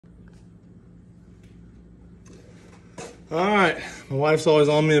All right, my wife's always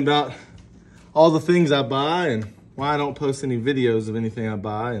on me about all the things I buy and why I don't post any videos of anything I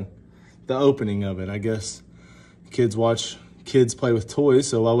buy and the opening of it. I guess kids watch kids play with toys,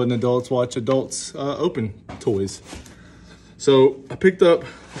 so why wouldn't adults watch adults open toys? So I picked up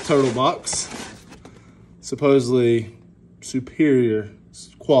a Turtlebox, supposedly superior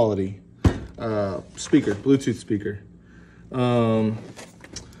quality speaker, Bluetooth speaker.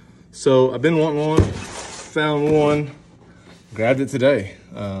 So I've been wanting one, found one, grabbed it today.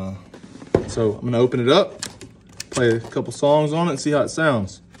 So I'm gonna open it up, play a couple songs on it, and see how it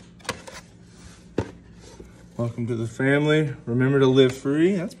sounds. Welcome to the family. Remember to live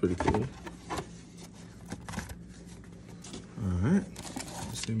free. That's pretty cool. All right,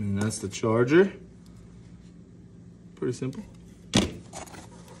 assuming that's the charger. Pretty simple.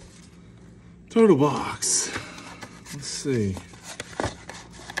 Turtlebox. Let's see.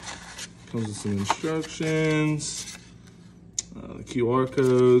 Comes with some instructions, the QR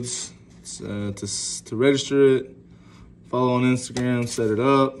codes to register it, follow on Instagram, set it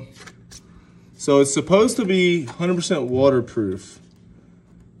up. So it's supposed to be 100% waterproof.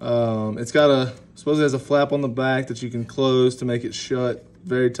 It's got supposedly has a flap on the back that you can close to make it shut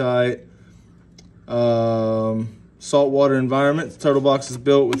very tight. Saltwater environment. The Turtlebox is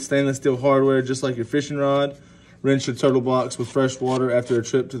built with stainless steel hardware, just like your fishing rod. Rinse your Turtlebox with fresh water after a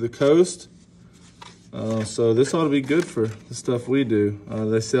trip to the coast. So this ought to be good for the stuff we do.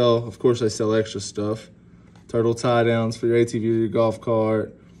 Of course they sell extra stuff. Turtle tie downs for your ATV or your golf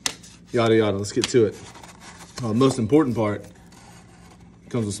cart, yada yada. Let's get to it. Most important part, it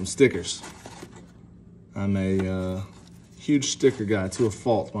comes with some stickers. I'm a huge sticker guy, to a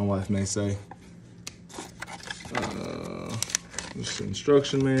fault, my wife may say. Just the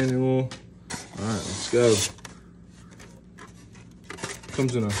instruction manual. All right, let's go.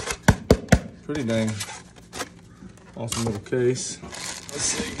 Comes in a pretty dang awesome little case. Let's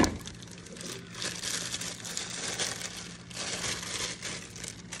see.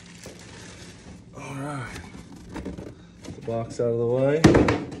 All right, get the box out of the way.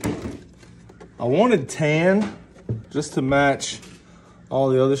 I wanted tan just to match all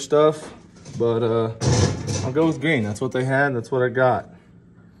the other stuff, but I'll go with green. That's what they had, that's what I got.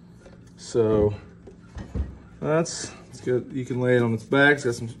 So that's good. You can lay it on its back. It's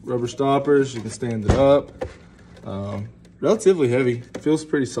got some rubber stoppers. You can stand it up. Relatively heavy. Feels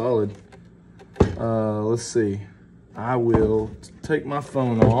pretty solid. Let's see. I will take my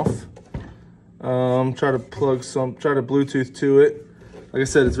phone off. Try to Bluetooth to it. Like I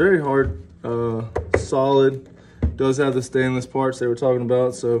said, it's very hard, solid. Does have the stainless parts they were talking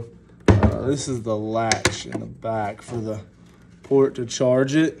about. So this is the latch in the back for the port to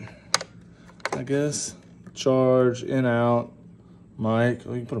charge it, I guess. Charge, in, out, mic.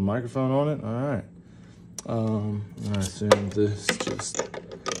 Oh, you can put a microphone on it? All right. I assume this just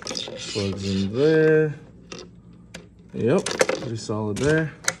plugs in there. Yep, pretty solid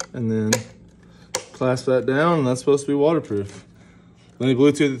there. And then clasp that down, and that's supposed to be waterproof. Let me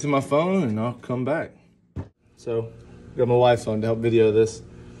Bluetooth it to my phone, and I'll come back. So, got my wife's on to help video this.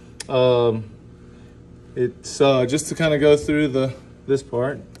 It's just to kind of go through this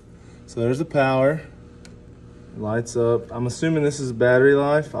part. So there's the power. Lights up. I'm assuming this is battery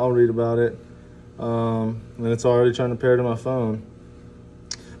life. I'll read about it. And it's already trying to pair to my phone.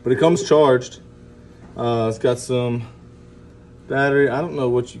 But it comes charged. It's got some battery. I don't know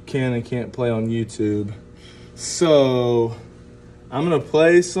what you can and can't play on YouTube. So I'm gonna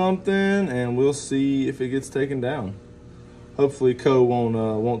play something and we'll see if it gets taken down. Hopefully Co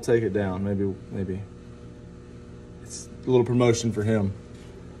won't take it down. Maybe. It's a little promotion for him.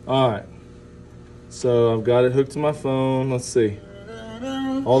 All right. So I've got it hooked to my phone. Let's see.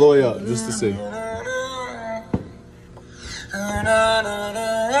 All the way up, just to see.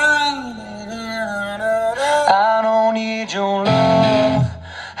 I don't need your love.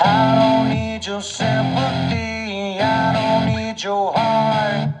 I don't need your sympathy. I don't need your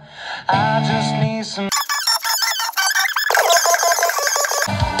heart. I just need some.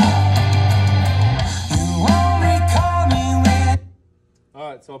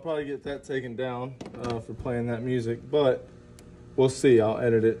 So I'll probably get that taken down for playing that music, but we'll see. I'll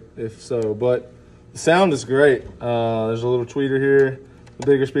edit it if so. But the sound is great. There's a little tweeter here, a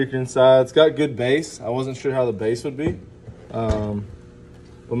bigger speaker inside. It's got good bass. I wasn't sure how the bass would be. But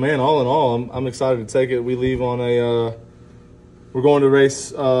man, all in all, I'm excited to take it. We leave on we're going to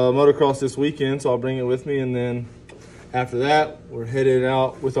race motocross this weekend, so I'll bring it with me. And then after that, we're headed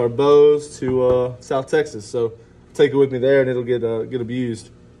out with our bows to South Texas. So take it with me there and it'll get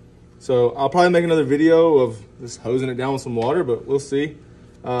abused. So I'll probably make another video of just hosing it down with some water, but we'll see.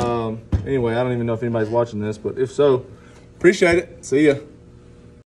 Anyway, I don't even know if anybody's watching this, but if so, Appreciate it. See ya.